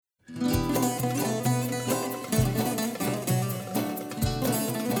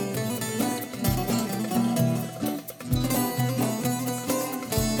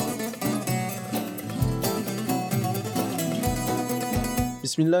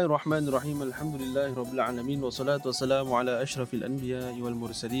Bismillahirrahmanirrahim. Alhamdulillahirabbil alamin wassalatu wassalamu ala asyrafil anbiya'i wal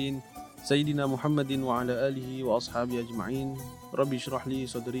mursalin sayyidina Muhammadin wa ala alihi wa ashabihi ajma'in. Rabbi shrah li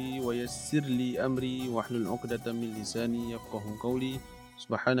sadri wa yassir li amri wahlul 'uqdatam min lisani yafqahu qawli.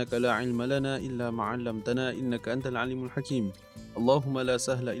 Subhanaka la ilma lana illa ma 'allamtana innaka antal alimul hakim. Allahumma la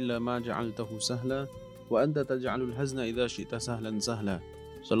sahla illa ma ja'altahu sahla wa anta taj'alul hazna idza syi'ta sahlan sahla.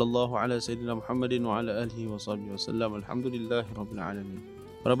 Sallallahu ala sayyidina Muhammadin wa ala alihi wa sahbihi wasallam. Alhamdulillahirabbil alamin.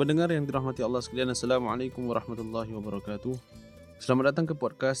 Para pendengar yang dirahmati Allah sekalian, Assalamualaikum warahmatullahi wabarakatuh. Selamat datang ke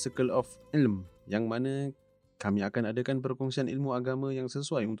podcast Circle of Ilm, yang mana kami akan adakan perkongsian ilmu agama yang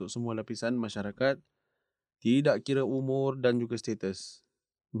sesuai untuk semua lapisan masyarakat, tidak kira umur dan juga status.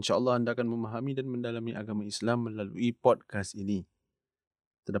 InsyaAllah anda akan memahami dan mendalami agama Islam melalui podcast ini.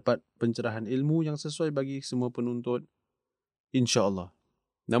 Terdapat pencerahan ilmu yang sesuai bagi semua penuntut, insyaAllah.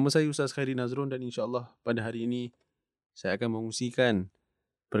 Nama saya Ustaz Khairi Nazrun dan insyaAllah pada hari ini saya akan mengungsikan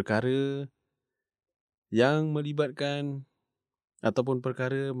perkara yang melibatkan ataupun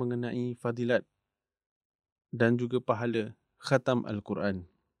perkara mengenai fadilat dan juga pahala khatam Al-Quran.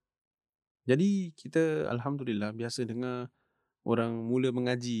 Jadi kita Alhamdulillah biasa dengar orang mula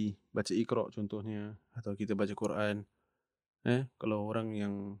mengaji, baca Iqra' contohnya, atau kita baca Quran. Kalau orang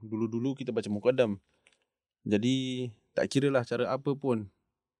yang dulu-dulu kita baca Muqaddam. Jadi tak kiralah cara apa pun,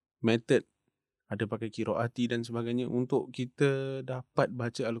 method, ada pakai qiraati dan sebagainya, untuk kita dapat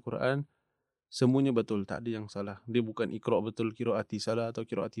baca Al-Quran, semuanya betul, tak ada yang salah. Dia bukan Iqra' betul, qiraati salah, atau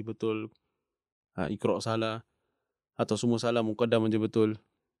qiraati betul, Iqra' salah, atau semua salah, Muqaddam aja betul.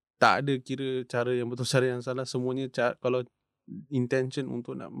 Tak ada kira cara yang betul, cara yang salah. Semuanya kalau intention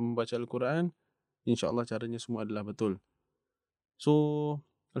untuk nak membaca Al-Quran, insyaAllah caranya semua adalah betul. So,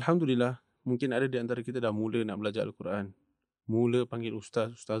 Alhamdulillah, mungkin ada di antara kita dah mula nak belajar Al-Quran, mula panggil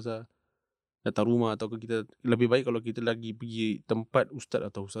ustaz, ustazah datang rumah, atau kita lebih baik kalau kita lagi pergi tempat ustaz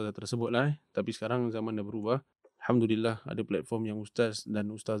atau ustazah tersebut lah. Tapi sekarang zaman dah berubah. Alhamdulillah ada platform yang ustaz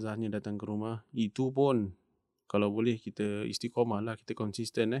dan ustazahnya datang ke rumah. Itu pun kalau boleh kita istiqamah lah, kita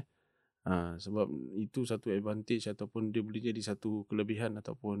konsisten sebab itu satu advantage ataupun dia boleh jadi satu kelebihan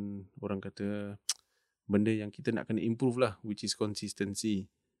ataupun orang kata benda yang kita nak kena improve lah, which is consistency.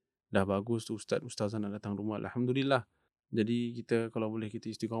 Dah bagus tu ustaz, ustazah nak datang rumah, Alhamdulillah. Jadi kita kalau boleh kita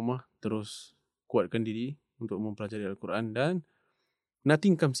istiqamah, terus kuatkan diri untuk mempelajari Al-Quran, dan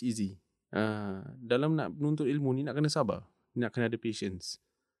nothing comes easy. Dalam nak menuntut ilmu ni nak kena sabar, nak kena ada patience.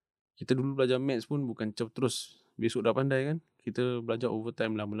 Kita dulu belajar maths pun bukan terus besok dah pandai kan. Kita belajar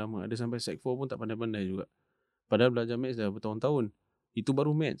overtime lama-lama. Ada sampai Sec 4 pun tak pandai-pandai juga. Padahal belajar maths dah bertahun-tahun. Itu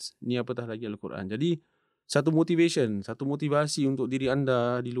baru maths. Ni apatah lagi Al-Quran. Jadi satu motivasi untuk diri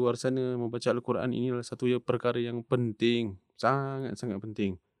anda di luar sana membaca Al-Quran, ini adalah satu perkara yang penting, sangat-sangat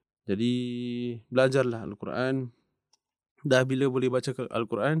penting. Jadi belajarlah Al-Quran. Dah bila boleh baca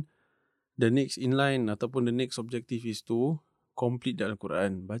Al-Quran, the next in line ataupun the next objective is to complete the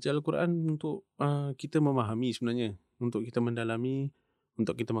Al-Quran. Baca Al-Quran untuk kita memahami sebenarnya, untuk kita mendalami,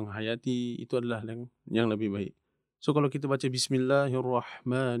 untuk kita menghayati, itu adalah yang lebih baik. So kalau kita baca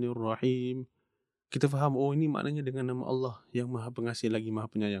Bismillahirrahmanirrahim, kita faham, oh ini maknanya dengan nama Allah yang Maha Pengasih lagi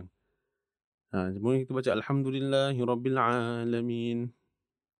Maha Penyayang. Kemudian kita baca Alhamdulillahirabbil alamin.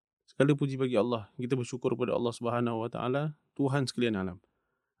 Segala puji bagi Allah. Kita bersyukur kepada Allah Subhanahu Wa Taala, Tuhan sekalian alam.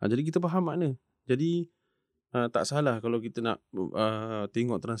 Jadi kita faham makna. Jadi tak salah kalau kita nak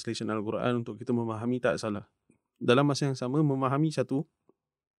tengok translation Al-Quran untuk kita memahami, tak salah. Dalam masa yang sama, memahami satu,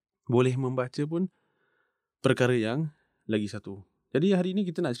 boleh membaca pun perkara yang lagi satu. Jadi hari ini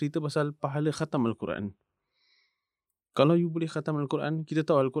kita nak cerita pasal pahala khatam Al-Quran. Kalau you boleh khatam Al-Quran, kita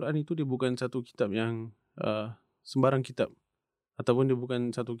tahu Al-Quran itu dia bukan satu kitab yang sembarang kitab, ataupun dia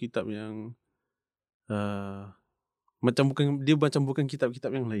bukan satu kitab yang macam bukan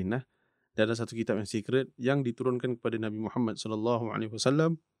kitab-kitab yang lain lah. Dia ada satu kitab yang secret yang diturunkan kepada Nabi Muhammad SAW,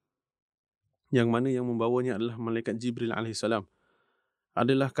 yang mana yang membawanya adalah malaikat Jibril alaihissalam.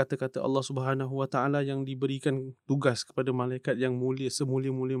 Adalah kata-kata Allah Subhanahu Wa Taala yang diberikan tugas kepada malaikat yang mulia,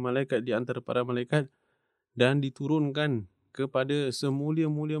 semulia-mulia malaikat di antara para malaikat, dan diturunkan kepada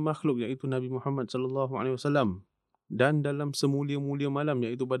semulia-mulia makhluk, iaitu Nabi Muhammad SAW, dan dalam semulia-mulia malam,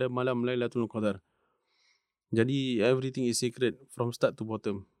 iaitu pada malam Lailatul Qadar. Jadi everything is secret from start to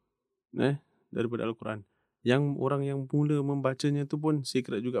bottom, daripada Al-Quran. Yang orang yang mula membacanya tu pun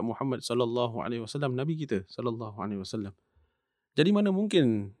secret juga, Muhammad SAW, Nabi kita SAW. Jadi mana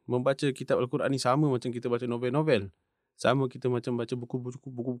mungkin membaca kitab Al-Quran ni sama macam kita baca novel-novel, sama kita macam baca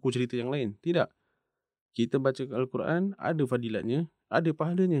buku-buku cerita yang lain. Tidak. Kita baca Al-Quran, ada fadilatnya, ada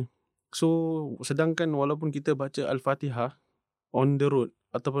pahalanya. So, sedangkan walaupun kita baca Al-Fatihah on the road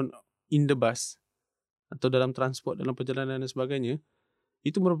ataupun in the bus, atau dalam transport, dalam perjalanan dan sebagainya,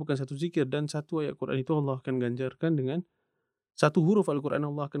 Itu merupakan satu zikir, dan satu ayat Quran itu Allah akan ganjarkan dengan satu huruf Al-Quran,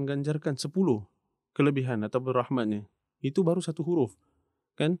 Allah akan ganjarkan 10 kelebihan atau rahmatnya. Itu baru satu huruf,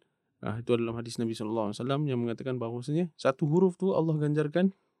 kan? Itu dalam hadis Nabi SAW yang mengatakan bahawasanya satu huruf tu Allah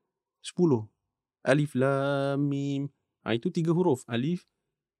ganjarkan 10. Alif, Lam, Mim. Itu 3 huruf. Alif,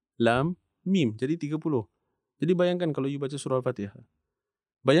 Lam, Mim. Jadi 30. Jadi bayangkan kalau you baca surah Al-Fatihah.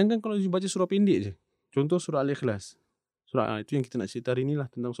 Bayangkan kalau you baca surah pendek je. Contoh surah Al-Ikhlas. Itu yang kita nak cerita hari ni lah,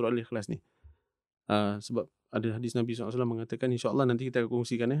 tentang surah Al-Ikhlas ni. Sebab ada hadis Nabi SAW mengatakan, insyaAllah nanti kita akan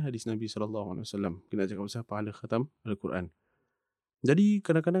kongsikan hadis Nabi SAW. Kita nak cakap pasal pahala khatam Al-Quran. Jadi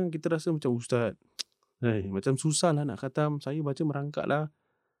kadang-kadang kita rasa macam ustaz, macam susah lah nak khatam. Saya baca merangkak lah,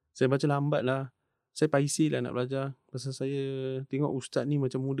 saya baca lambat lah, saya paisi lah nak belajar. Pasal saya tengok ustaz ni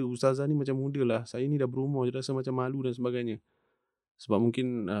macam muda, ustazah ni macam muda lah. Saya ni dah berumur, dia rasa macam malu dan sebagainya. Sebab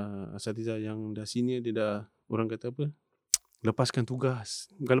mungkin asatizah yang dah senior, dia dah, orang kata apa, lepaskan tugas.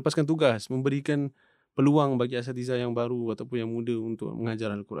 Bukan lepaskan tugas, memberikan peluang bagi asatizah yang baru ataupun yang muda untuk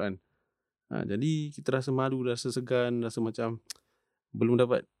mengajar Al-Quran. Jadi kita rasa malu, rasa segan, rasa macam belum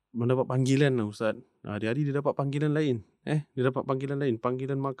dapat panggilan lah ustaz. Hari-hari dia dapat panggilan lain. Dia dapat panggilan lain.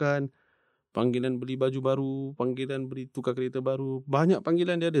 Panggilan makan, panggilan beli baju baru, panggilan beli tukar kereta baru. Banyak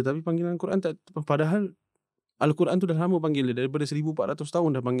panggilan dia ada. Tapi panggilan Al-Quran tak. Padahal Al-Quran tu dah lama panggil dia. Daripada 1400 tahun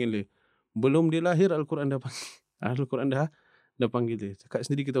dah panggil dia. Belum dia lahir Al-Quran dah panggil. Al-Quran dah panggil dia. Cakap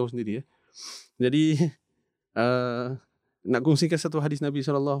sendiri, kita tahu sendiri. Jadi nak kongsikan satu hadis Nabi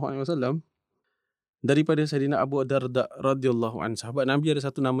SAW daripada Sayyidina Abu Darda radhiyallahu anhu. Sahabat Nabi ada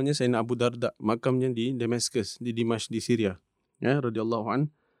satu namanya Sayyidina Abu Darda, makamnya di Damascus, di Dimashq di Syria. Radhiyallahu anhu.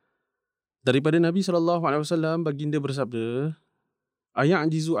 Daripada Nabi SAW, baginda bersabda,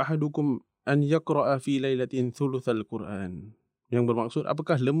 "Aya'jizu ahadukum an yaqra'a fi lailatin thuluthal Quran." Yang bermaksud,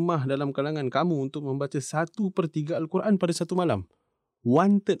 apakah lemah dalam kalangan kamu untuk membaca 1/3 Al-Quran pada satu malam?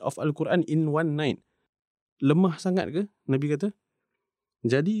 1/3 of Al-Quran in one night. Lemah sangat ke? Nabi kata.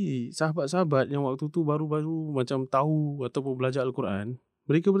 Jadi sahabat-sahabat yang waktu tu baru-baru macam tahu ataupun belajar Al-Quran,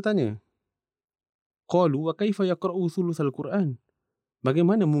 mereka bertanya, qalu wa kaifa yaqra'u thuluthal Quran?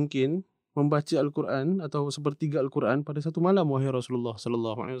 Bagaimana mungkin membaca Al-Quran atau 1/3 Al-Quran pada satu malam, wahai Rasulullah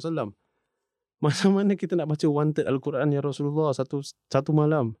sallallahu alaihi wasallam? Macam mana kita nak baca 1/3 Al-Quran ya Rasulullah satu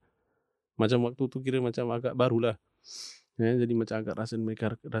malam? Macam waktu tu kira macam agak barulah. Jadi macam agak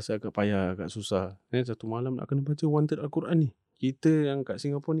mereka rasa agak payah, agak susah. Satu malam nak kena baca 1/3 Al-Quran ni. Kita yang kat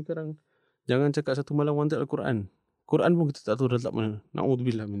Singapura ni sekarang, jangan cakap satu malam 1/3 Al-Quran. Quran pun kita tak tahu letak mana.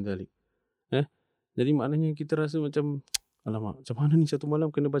 Na'udzubillah min dzalik. Jadi maknanya kita rasa macam, alamak, macam mana ni satu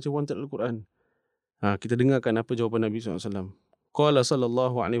malam kena baca 1/3 Al-Quran? Kita dengarkan apa jawapan Nabi SAW. Qala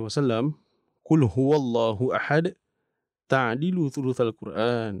sallallahu alaihi wasallam, "Qul huwallahu ahad, ta'dilu thuluthal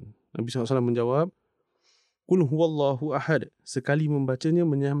Quran." Nabi SAW menjawab, "Qul huwallahu ahad." Sekali membacanya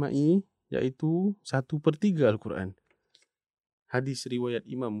menyamai, iaitu 1/3 Al-Quran. Hadis riwayat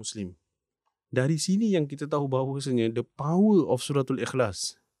Imam Muslim. Dari sini yang kita tahu bahawasanya the power of Suratul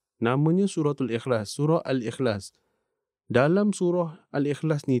Ikhlas. Namanya Suratul Ikhlas, Surah Al-Ikhlas. Dalam Surah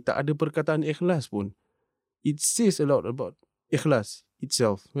Al-Ikhlas ni tak ada perkataan ikhlas pun. It says a lot about ikhlas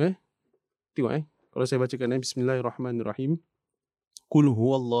itself. Tengok kalau saya bacakan Bismillahirrahmanirrahim. Qul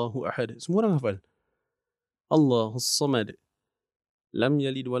huwallahu ahad. Semua orang hafal. Allahus samad. Lam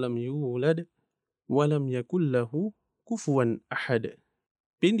yalid walam yulad walam yakul lahu kufuwan ahad.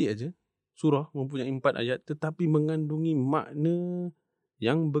 Pendek aja. Surah mempunyai 4 ayat tetapi mengandungi makna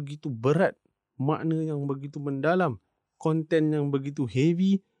yang begitu berat, makna yang begitu mendalam, konten yang begitu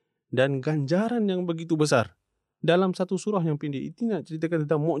heavy dan ganjaran yang begitu besar dalam satu surah yang pendek. Ini nak ceritakan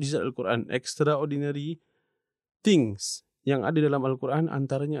tentang mukjizat Al-Quran, extraordinary things yang ada dalam Al-Quran.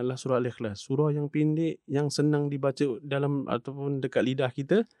 Antaranya adalah surah Al-Ikhlas, surah yang pendek, yang senang dibaca dalam ataupun dekat lidah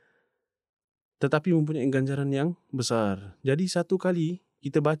kita, tetapi mempunyai ganjaran yang besar. Jadi satu kali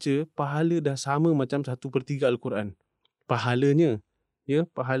kita baca, pahala dah sama macam 1/3 Al-Quran. Pahalanya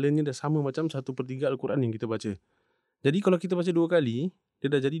dah sama macam 1/3 Al-Quran yang kita baca. Jadi kalau kita baca 2 kali, dia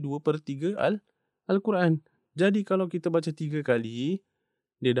dah jadi 2/3 Al-Quran. Jadi kalau kita baca 3 kali,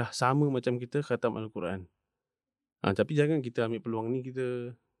 dia dah sama macam kita khatam Al-Quran. Tapi jangan kita ambil peluang ni,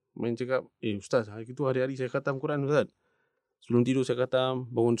 kita main cakap, ustaz, hari-hari saya khatam Quran ustaz. Sebelum tidur saya khatam,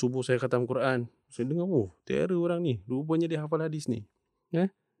 bangun subuh saya khatam Quran. Saya dengar, terror orang ni. Rupanya dia hafal hadis ni.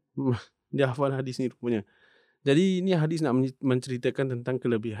 Dia hafal hadis ni rupanya. Jadi ini hadis nak menceritakan tentang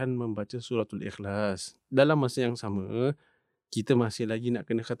kelebihan membaca Suratul Ikhlas. Dalam masa yang sama, kita masih lagi nak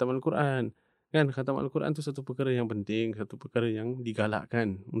kena khatam Al-Quran. Kan, khatam Al-Quran tu satu perkara yang penting, satu perkara yang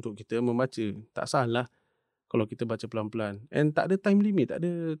digalakkan untuk kita membaca. Tak salah kalau kita baca pelan-pelan. And tak ada time limit, tak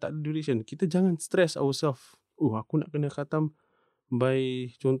ada duration. Kita jangan stress ourselves. Aku nak kena khatam by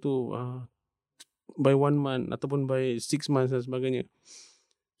contoh by 1 month ataupun by 6 months dan sebagainya.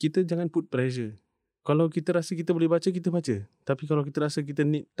 Kita jangan put pressure. Kalau kita rasa kita boleh baca, kita baca. Tapi kalau kita rasa kita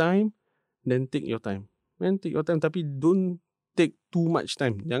need time, then take your time. Take your time, tapi don't take too much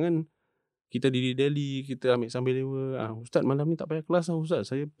time. Jangan kita diri-dali, kita ambil sambil lewa. Ustaz malam ni tak payah kelas lah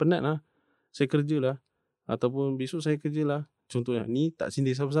Ustaz. Saya penat lah. Saya kerja lah. Ataupun besok saya kerja lah. Contohnya, ni tak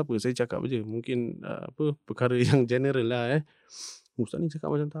sindir siapa-siapa. Saya cakap je. Mungkin perkara yang general lah. Ustaz ni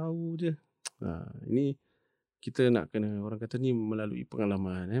cakap macam tahu je. Ini kita nak kena, orang kata ni melalui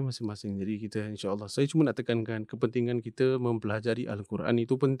pengalaman masing-masing. Jadi kita insya-Allah, saya cuma nak tekankan kepentingan kita mempelajari Al-Quran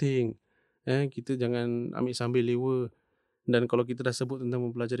itu penting. Kita jangan ambil sambil lewa. Dan kalau kita dah sebut tentang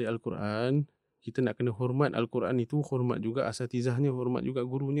mempelajari Al-Quran, kita nak kena hormat Al-Quran itu, hormat juga asatizahnya, hormat juga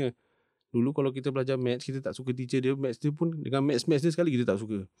gurunya. Dulu kalau kita belajar maths, kita tak suka teacher dia, maths dia pun dengan maths dia sekali kita tak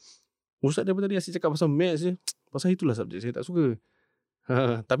suka. Ustaz daripada tadi asyik cakap pasal maths je, pasal itulah subjek saya tak suka.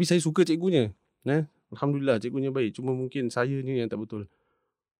 Tapi saya suka cikgunya. Alhamdulillah cikgunya baik, cuma mungkin saya ni yang tak betul.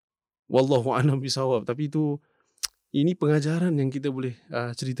 Wallahu a'lam bisawab. Tapi ini pengajaran yang kita boleh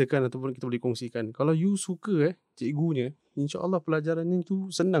ceritakan ataupun kita boleh kongsikan. Kalau you suka cikgunya, insya-Allah pelajarannya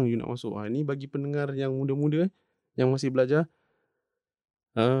tu senang you nak masuk. Ini bagi pendengar yang muda-muda yang masih belajar,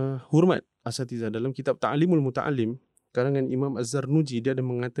 hormat asatizah. Dalam kitab Ta'limul Muta'allim karangan Imam Az-Zarnuji, dia ada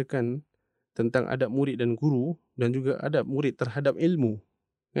mengatakan tentang adab murid dan guru dan juga adab murid terhadap ilmu.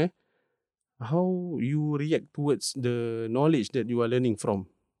 How you react towards the knowledge that you are learning from.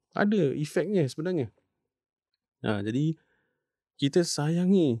 Ada efeknya sebenarnya. Jadi kita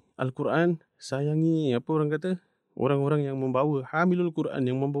sayangi Al-Quran, sayangi orang-orang yang membawa hamilul Quran,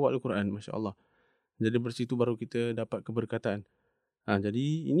 yang membawa Al-Quran, masya-Allah. Jadi dari situ baru kita dapat keberkataan.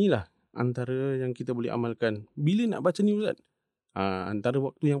 Jadi inilah antara yang kita boleh amalkan. Bila nak baca ni Ustaz? Antara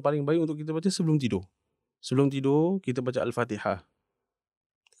waktu yang paling baik untuk kita baca sebelum tidur. Sebelum tidur kita baca Al-Fatihah.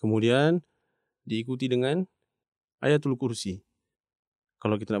 Kemudian diikuti dengan Ayatul Kursi.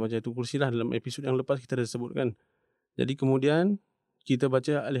 Kalau kita nak baca Ayatul Kursi lah, dalam episod yang lepas kita dah sebutkan. Jadi kemudian kita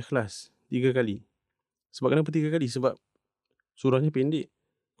baca Al-Ikhlas 3 kali. Sebab kenapa 3 kali? Sebab surahnya pendek.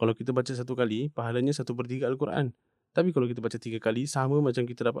 Kalau kita baca 1 kali, pahalanya 1/3 Al-Quran. Tapi kalau kita baca 3 kali, sama macam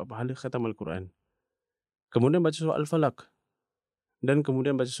kita dapat pahala khatam Al-Quran. Kemudian baca surah Al-Falaq. Dan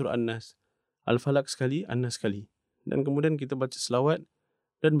kemudian baca surah An-Nas. Al-Falaq sekali, An-Nas sekali. Dan kemudian kita baca selawat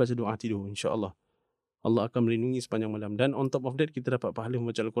dan baca doa tidur, insya-Allah. Allah akan melindungi sepanjang malam. Dan on top of that, kita dapat pahala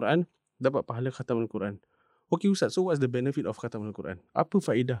membaca Al-Quran, dapat pahala khatam Al-Quran. Okay Ustaz, so what's the benefit of khatam Al-Quran? Apa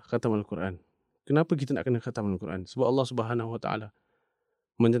faedah khatam Al-Quran? Kenapa kita nak kena khatam Al-Quran? Sebab Allah Subhanahu Wa Taala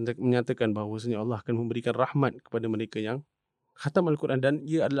menyatakan bahawasanya Allah akan memberikan rahmat kepada mereka yang khatam Al-Quran, dan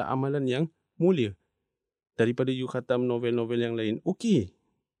ia adalah amalan yang mulia. Daripada you khatam novel-novel yang lain, okey,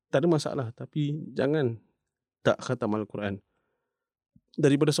 tak ada masalah, tapi jangan tak khatam Al-Quran.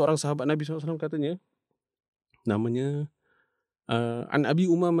 Daripada seorang sahabat Nabi SAW katanya, namanya An Abi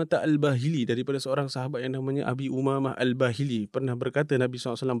Umamah Al-Bahili, daripada seorang sahabat yang namanya Abi Umamah Al-Bahili, pernah berkata, Nabi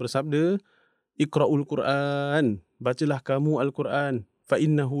SAW bersabda, Iqra'ul Quran, bacalah kamu Al-Quran, fa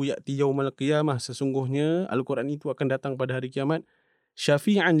innahu ya'ti yaumal qiyamah, sesungguhnya Al-Quran itu akan datang pada hari kiamat,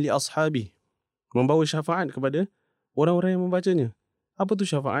 syafi'an li ashabi, membawa syafaat kepada orang-orang yang membacanya. Apa tu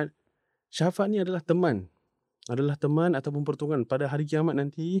syafaat? Syafaat ni adalah teman ataupun pertolongan. Pada hari kiamat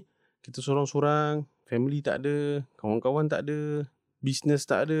nanti, kita sorang-sorang, family tak ada, kawan-kawan tak ada, bisnes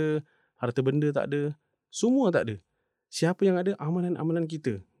tak ada, harta benda tak ada, semua tak ada. Siapa yang ada? Amalan-amalan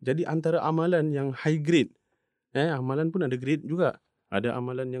kita. Jadi antara amalan yang high grade, amalan pun ada grade juga. Ada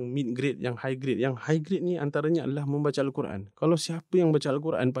amalan yang mid grade, yang high grade. Yang high grade ni antaranya adalah membaca Al-Quran. Kalau siapa yang baca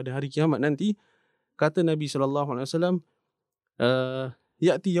Al-Quran pada hari kiamat nanti, kata Nabi SAW,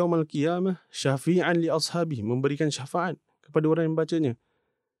 ya'ti yaumal qiyamah syafi'an li ashabi, memberikan syafaat kepada orang yang bacanya.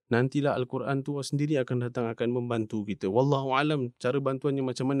 Nantilah Al-Quran tu sendiri akan datang, akan membantu kita. Wallahu alam cara bantuannya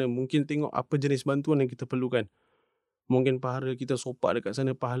macam mana. Mungkin tengok apa jenis bantuan yang kita perlukan. Mungkin pahala kita sopak dekat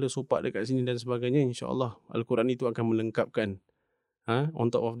sana, pahala sopak dekat sini dan sebagainya. InsyaAllah Al-Quran itu akan melengkapkan. On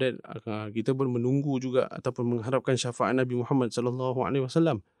top of that, kita pun menunggu juga ataupun mengharapkan syafaat Nabi Muhammad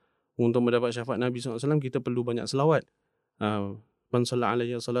SAW. Untuk mendapat syafaat Nabi SAW, kita perlu banyak selawat. Man shalla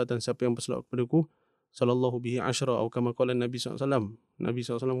alayya salatan, siapa yang berselawat kepadaku, sallallahu bihi asyra, atau kama qala Nabi SAW. Nabi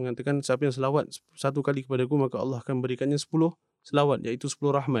SAW mengatakan, siapa yang selawat 1 kali kepadaku, maka Allah akan berikannya 10 selawat, iaitu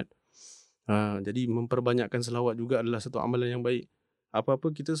 10 rahmat. Jadi memperbanyakkan selawat juga adalah satu amalan yang baik.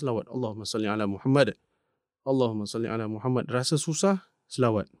 Apa-apa kita selawat. Allahumma salli ala Muhammad. Allahumma salli ala Muhammad. Rasa susah,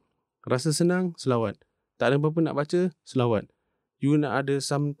 selawat. Rasa senang, selawat. Tak ada apa-apa nak baca, selawat. You nak ada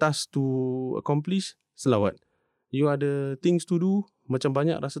some task to accomplish, selawat. You ada things to do, macam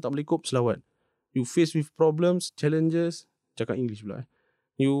banyak rasa tak boleh cope, selawat. You face with problems, challenges, cakap English pula.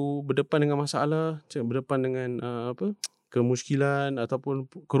 You berdepan dengan masalah, berdepan dengan kemuskilan ataupun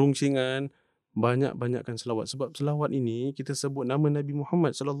kerungsingan, banyak-banyakkan selawat. Sebab selawat ini kita sebut nama Nabi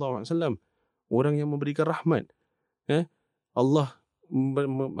Muhammad sallallahu alaihi wasallam, orang yang memberikan rahmat. Allah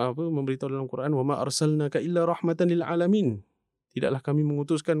memberitahu dalam Quran, wa ma arsalnaka illa rahmatan lil alamin. Tidaklah kami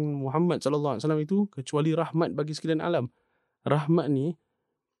mengutuskan Muhammad sallallahu alaihi wasallam itu kecuali rahmat bagi sekalian alam. Rahmat ni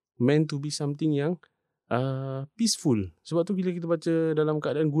meant to be something yang peaceful. Sebab tu bila kita baca dalam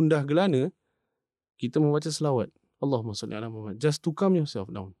keadaan gundah gelana, kita membaca selawat. Allahumma salli ala Muhammad. Just to calm yourself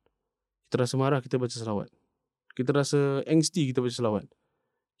down. Kita rasa marah, kita baca selawat. Kita rasa angsty, kita baca selawat.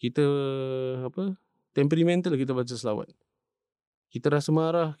 Kita temperamental, kita baca selawat. Kita rasa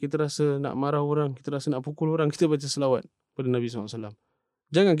marah, kita rasa nak marah orang, kita rasa nak pukul orang, kita baca selawat pada Nabi SAW.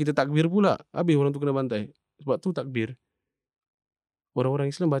 Jangan kita takbir pula, habis orang tu kena bantai. Sebab tu takbir, orang-orang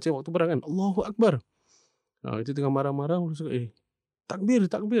Islam baca waktu perang kan, Allahu Akbar. Kita tengah marah-marah, orang cakap,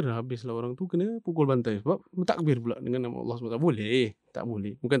 takbir. Habislah orang tu kena pukul bantai. Sebab takbir pula dengan nama Allah SWT. Boleh? Tak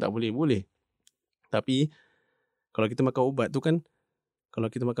boleh. Bukan tak boleh, boleh. Tapi, kalau kita makan ubat tu kan, kalau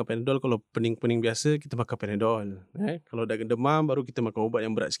kita makan Panadol, kalau pening-pening biasa, kita makan Panadol. Kalau dah demam, baru kita makan ubat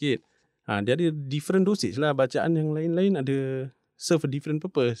yang berat sikit. Dia ada different dosage lah. Bacaan yang lain-lain ada serve a different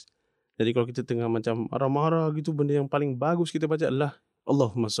purpose. Jadi kalau kita tengah macam marah-marah gitu, benda yang paling bagus kita baca adalah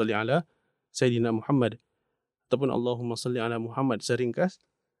Allahumma salli ala Sayyidina Muhammad. Ataupun Allahumma salli ala Muhammad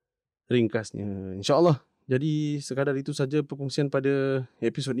ringkasnya, insyaAllah. Jadi sekadar itu saja perkongsian pada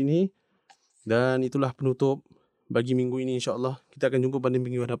episod ini, dan itulah penutup bagi minggu ini, insyaAllah. Kita akan jumpa pada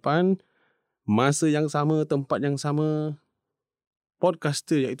minggu hadapan, masa yang sama, tempat yang sama,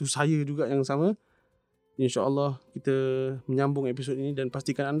 podcaster iaitu saya juga yang sama. InsyaAllah kita menyambung episod ini, dan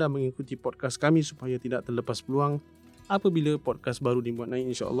pastikan anda mengikuti podcast kami supaya tidak terlepas peluang apabila podcast baru dibuat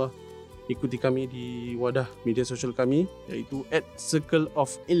naik, insyaAllah. Ikuti kami di wadah media sosial kami iaitu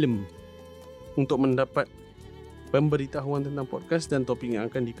 @circleofilm untuk mendapat pemberitahuan tentang podcast dan topik yang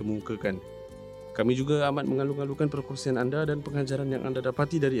akan dikemukakan. Kami juga amat mengalu-alukan perkongsian anda dan pengajaran yang anda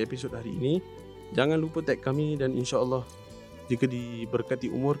dapati dari episod hari ini. Jangan lupa tag kami, dan insyaAllah jika diberkati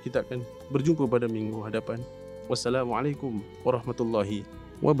umur, kita akan berjumpa pada minggu hadapan. Wassalamualaikum warahmatullahi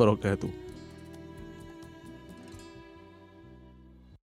wabarakatuh.